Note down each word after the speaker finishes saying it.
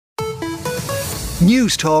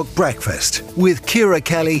News Talk Breakfast with Ciara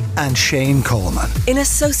Kelly and Shane Coleman. In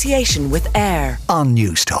association with AIR on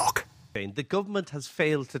News Talk. The government has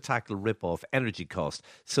failed to tackle rip-off energy costs,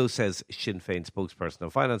 so says Sinn Féin spokesperson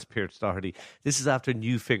on finance, Pearse Doherty. This is after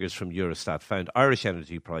new figures from Eurostat found Irish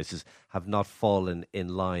energy prices have not fallen in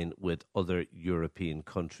line with other European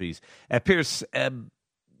countries. Pearse,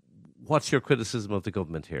 what's your criticism of the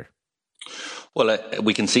government here? Well,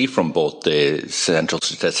 we can see from both the Central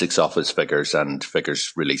Statistics Office figures and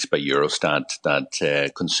figures released by Eurostat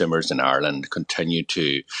that consumers in Ireland continue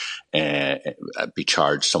to be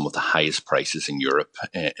charged some of the highest prices in Europe.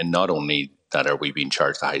 And not only that are we being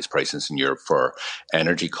charged the highest prices in Europe for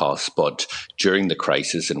energy costs, but during the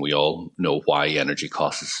crisis, and we all know why energy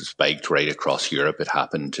costs have spiked right across Europe. It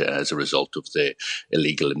happened as a result of the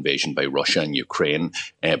illegal invasion by Russia and Ukraine.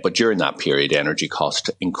 But during that period, energy costs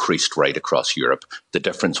increased right across Europe. The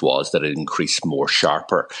difference was that it increased more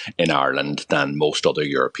sharper in Ireland than most other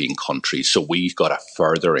European countries. So we got a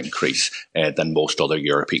further increase than most other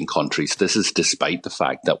European countries. This is despite the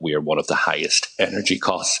fact that we are one of the highest energy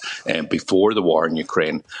costs before the war in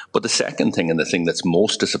Ukraine. But the second thing, and the thing that's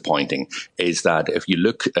most disappointing, is that if you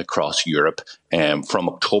look across Europe, from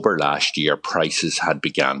October last year, prices had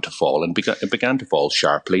began to fall, and it began to fall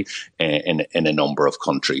sharply in a number of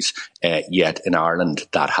countries. Yet in Ireland,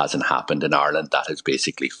 that hasn't happened. In Ireland, that has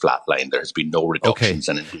basically flatlined. There has been no reductions,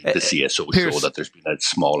 and indeed the CSO show that there's been a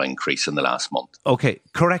small increase in the last month. Okay,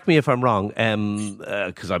 correct me if I'm wrong,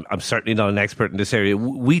 because I'm certainly not an expert in this area.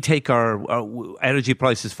 We take our energy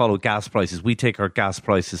prices follow gas prices. We take our gas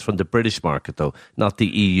prices from the British market, though, not the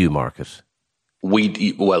EU market.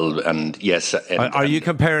 Yes. Are you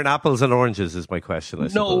comparing apples and oranges is my question, I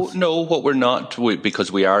suppose. No, what we're not,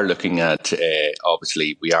 because we are looking at,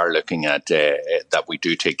 obviously, that we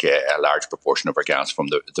do take a large proportion of our gas from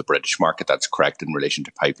the British market. That's correct in relation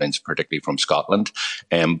to pipelines, particularly from Scotland.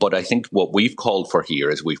 But I think what we've called for here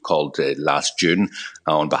is we've called last June,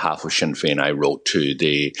 on behalf of Sinn Féin, I wrote to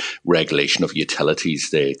the Regulation of Utilities,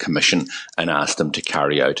 the Commission, and asked them to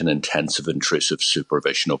carry out an intensive, intrusive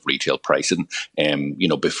supervision of retail pricing.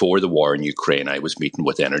 Before the war in Ukraine, I was meeting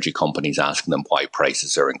with energy companies, asking them why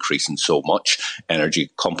prices are increasing so much. Energy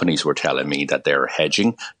companies were telling me that they're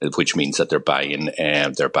hedging, which means that they're buying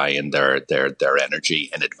their energy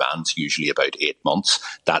in advance, usually about 8 months.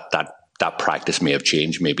 That practice may have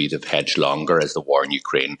changed. Maybe they've hedged longer as the war in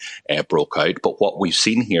Ukraine broke out. But what we've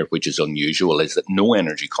seen here, which is unusual, is that no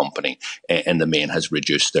energy company in the main has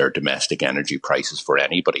reduced their domestic energy prices for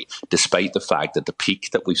anybody, despite the fact that the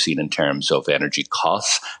peak that we've seen in terms of energy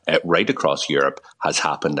costs right across Europe has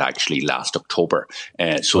happened actually last October.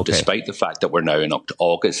 Despite the fact that we're now in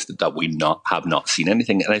August, that we have not seen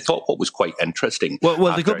anything. And I thought what was quite interesting.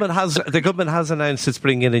 Well, the government has announced it's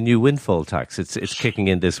bringing in a new windfall tax. It's kicking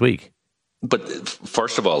in this week. But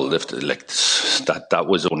first of all, that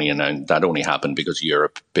was only announced. That only happened because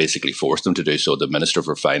Europe basically forced them to do so. The Minister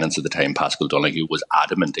for Finance at the time, Pascal Donoghue, was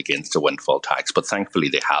adamant against a windfall tax. But thankfully,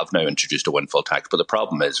 they have now introduced a windfall tax. But the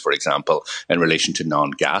problem is, for example, in relation to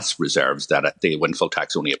non-gas reserves, that the windfall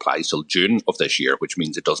tax only applies till June of this year, which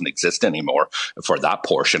means it doesn't exist anymore for that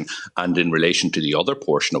portion. And in relation to the other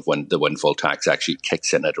portion of when the windfall tax actually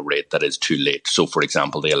kicks in at a rate that is too late. So, for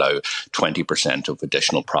example, they allow 20% of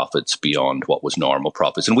additional profits beyond what was normal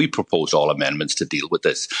profits. And we proposed all amendments to deal with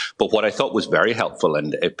this. But what I thought was very helpful,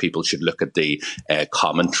 and if people should look at the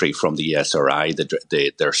commentary from the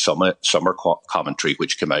ESRI, their summer commentary,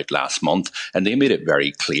 which came out last month, and they made it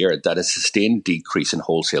very clear that a sustained decrease in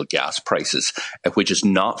wholesale gas prices, which is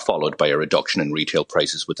not followed by a reduction in retail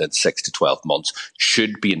prices within 6 to 12 months,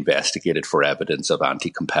 should be investigated for evidence of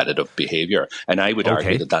anti-competitive behaviour. And I would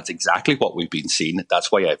argue that that's exactly what we've been seeing.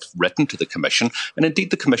 That's why I've written to the Commission. And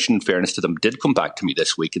indeed, the Commission, in fairness to them, did come back to me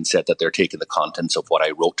this week and said that they're taking the contents of what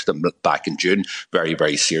I wrote to them back in June very,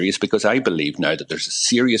 very serious, because I believe now that there's a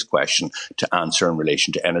serious question to answer in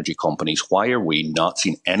relation to energy companies. Why are we not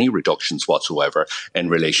seeing any reductions whatsoever in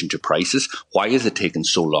relation to prices? Why is it taking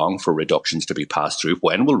so long for reductions to be passed through?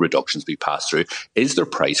 When will reductions be passed through? Is there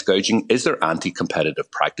price gouging? Is there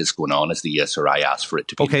anti-competitive practice going on, as the ESRI asked for it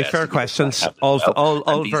to be? Okay, fair questions.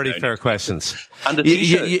 All very fair questions. And the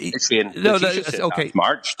Taoiseach said last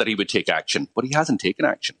March that he would take action, but he hasn't taken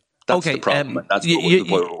action. That's the problem. And that's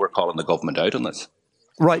what we're calling the government out on this.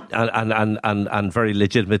 Right, and very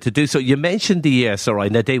legitimate to do so. You mentioned the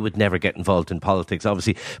ESRI. Now, they would never get involved in politics,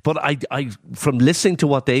 obviously. But I, from listening to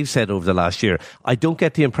what they've said over the last year, I don't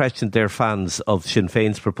get the impression they're fans of Sinn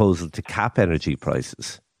Féin's proposal to cap energy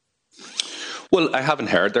prices. Well, I haven't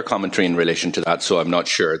heard their commentary in relation to that, so I'm not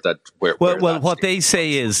sure that what they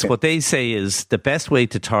say is the best way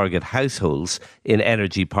to target households in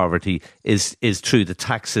energy poverty is through the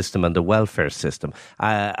tax system and the welfare system,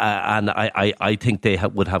 and I think they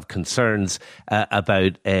would have concerns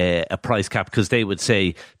about a price cap, because they would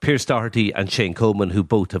say Pearse Doherty and Shane Coleman, who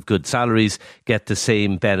both have good salaries, get the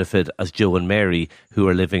same benefit as Joe and Mary, who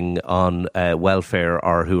are living on welfare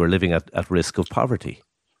or who are living at risk of poverty.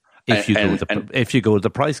 If you go the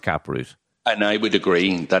price cap route. And I would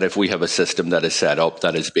agree that if we have a system that is set up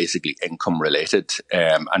that is basically income related,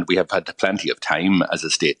 and we have had plenty of time as a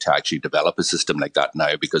state to actually develop a system like that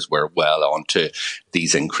now, because we're well on to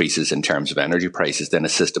these increases in terms of energy prices, then a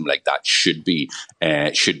system like that should be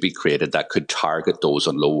created that could target those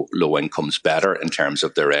on low incomes better in terms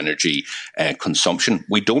of their energy consumption.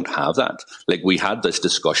 We don't have that. Like, we had this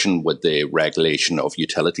discussion with the regulation of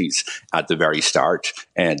utilities at the very start,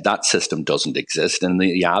 and that system doesn't exist. In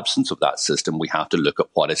the absence of that system, we have to look at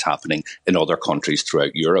what is happening in other countries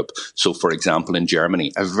throughout Europe. So, for example, in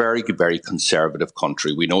Germany, a very, very conservative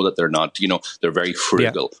country, we know that they're not, they're very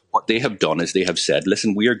frugal. Yeah. What they have done is they have said,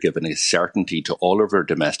 listen, we are giving a certainty to all of our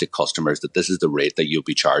domestic customers that this is the rate that you'll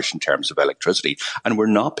be charged in terms of electricity. And we're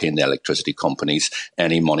not paying the electricity companies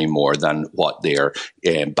any money more than what they're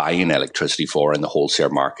buying electricity for in the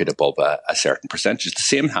wholesale market above a certain percentage. The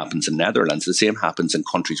same happens in Netherlands. The same happens in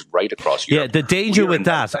countries right across Europe. Yeah, the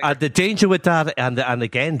danger with that, and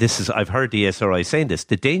again, I've heard the SRI saying this,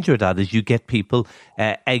 the danger of that is you get people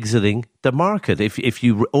exiting the market. If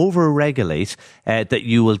you over-regulate, that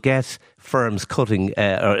you will get firms cutting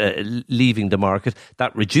or leaving the market.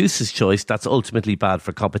 That reduces choice. That's ultimately bad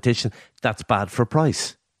for competition. That's bad for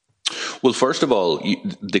price. Well, first of all,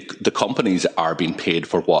 the companies are being paid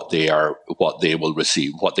for what they will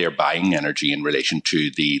receive, what they are buying energy in relation to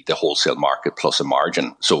the wholesale market plus a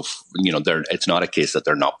margin. So, it's not a case that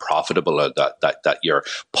they're not profitable or that you're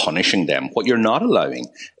punishing them. What you're not allowing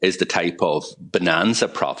is the type of bonanza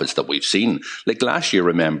profits that we've seen. Like last year,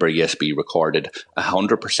 remember, ESB recorded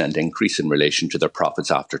 100% increase in relation to their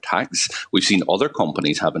profits after tax. We've seen other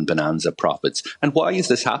companies having bonanza profits. And why is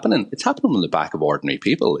this happening? It's happening on the back of ordinary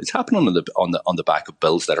people. It's happening on the back of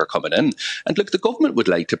bills that are coming in. And look, the government would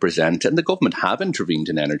like to present, and the government have intervened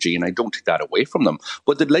in energy, and I don't take that away from them,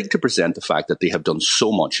 but they'd like to present the fact that they have done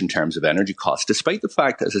so much in terms of energy costs, despite the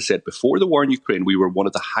fact, as I said, before the war in Ukraine, we were one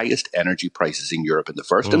of the highest energy prices in Europe in the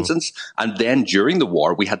first instance. And then during the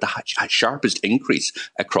war, we had the sharpest increase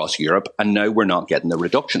across Europe, and now we're not getting the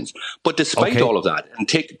reductions. But despite all of that, and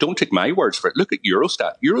don't take my words for it, look at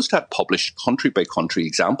Eurostat. Eurostat published country by country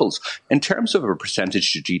examples. In terms of a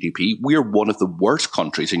percentage to GDP, we are one of the worst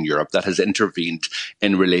countries in Europe that has intervened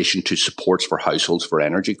in relation to supports for households for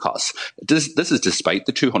energy costs. This is despite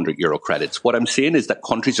the €200 credits. What I'm saying is that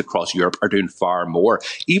countries across Europe are doing far more.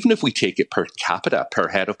 Even if we take it per capita, per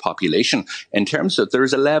head of population, in terms of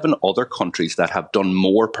there's 11 other countries that have done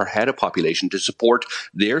more per head of population to support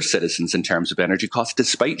their citizens in terms of energy costs,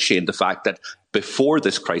 despite, Shane, the fact that before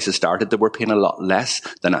this crisis started, they were paying a lot less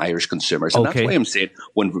than Irish consumers. And that's why I'm saying,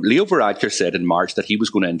 when Leo Varadkar said in March that he was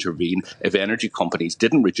going to intervene if energy companies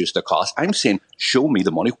didn't reduce their costs, I'm saying, show me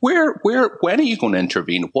the money. When are you going to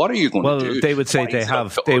intervene? What are you going to do? Well, they would say they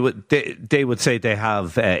have. They would say they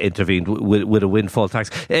have intervened with a windfall tax.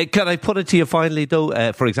 Can I put it to you finally,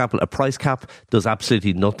 though? For example, a price cap does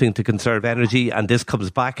absolutely nothing to conserve energy, and this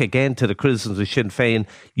comes back again to the criticisms of Sinn Féin.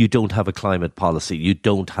 You don't have a climate policy. You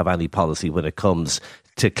don't have any policy when it comes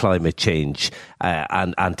to climate change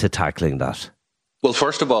and to tackling that. Well,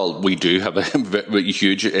 first of all, we do have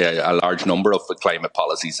a large number of climate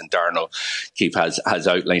policies, and Darren O'Keefe has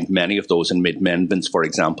outlined many of those and made amendments, for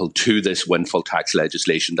example, to this windfall tax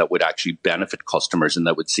legislation that would actually benefit customers and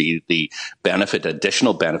that would see the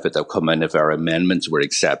additional benefit that would come in if our amendments were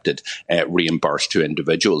accepted, reimbursed to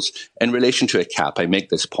individuals. In relation to a cap, I make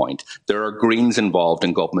this point. There are Greens involved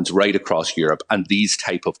in governments right across Europe, and these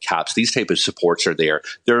type of caps, these type of supports are there.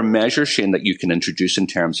 There are measures, Shane, that you can introduce in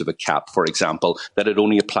terms of a cap, for example, that it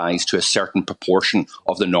only applies to a certain proportion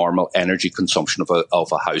of the normal energy consumption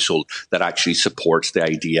of a household that actually supports the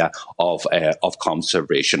idea of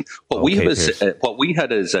conservation. What we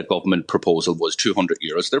had as a government proposal was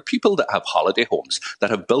 €200. There are people that have holiday homes that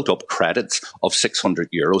have built up credits of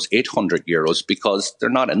 €600, €800 because they're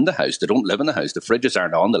not in the house. They don't live in the house. The fridges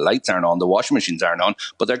aren't on, the lights aren't on, the washing machines aren't on,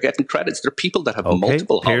 but they're getting credits. There are people that have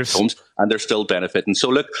multiple homes and they're still benefiting. So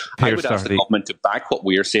look, I would ask the government to back what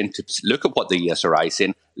we are saying, to look at what the ESRI is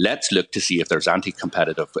saying. Let's look to see if there's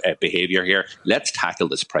anti-competitive behaviour here. Let's tackle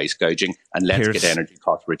this price gouging and let's get energy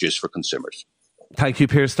costs reduced for consumers. Thank you,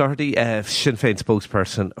 Pearse Doherty, Sinn Féin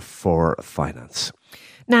spokesperson for finance.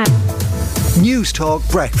 Now News Talk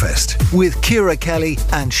Breakfast with Ciara Kelly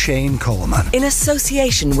and Shane Coleman. In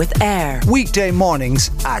association with AIR. Weekday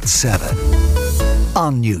mornings at 7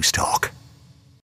 on News Talk.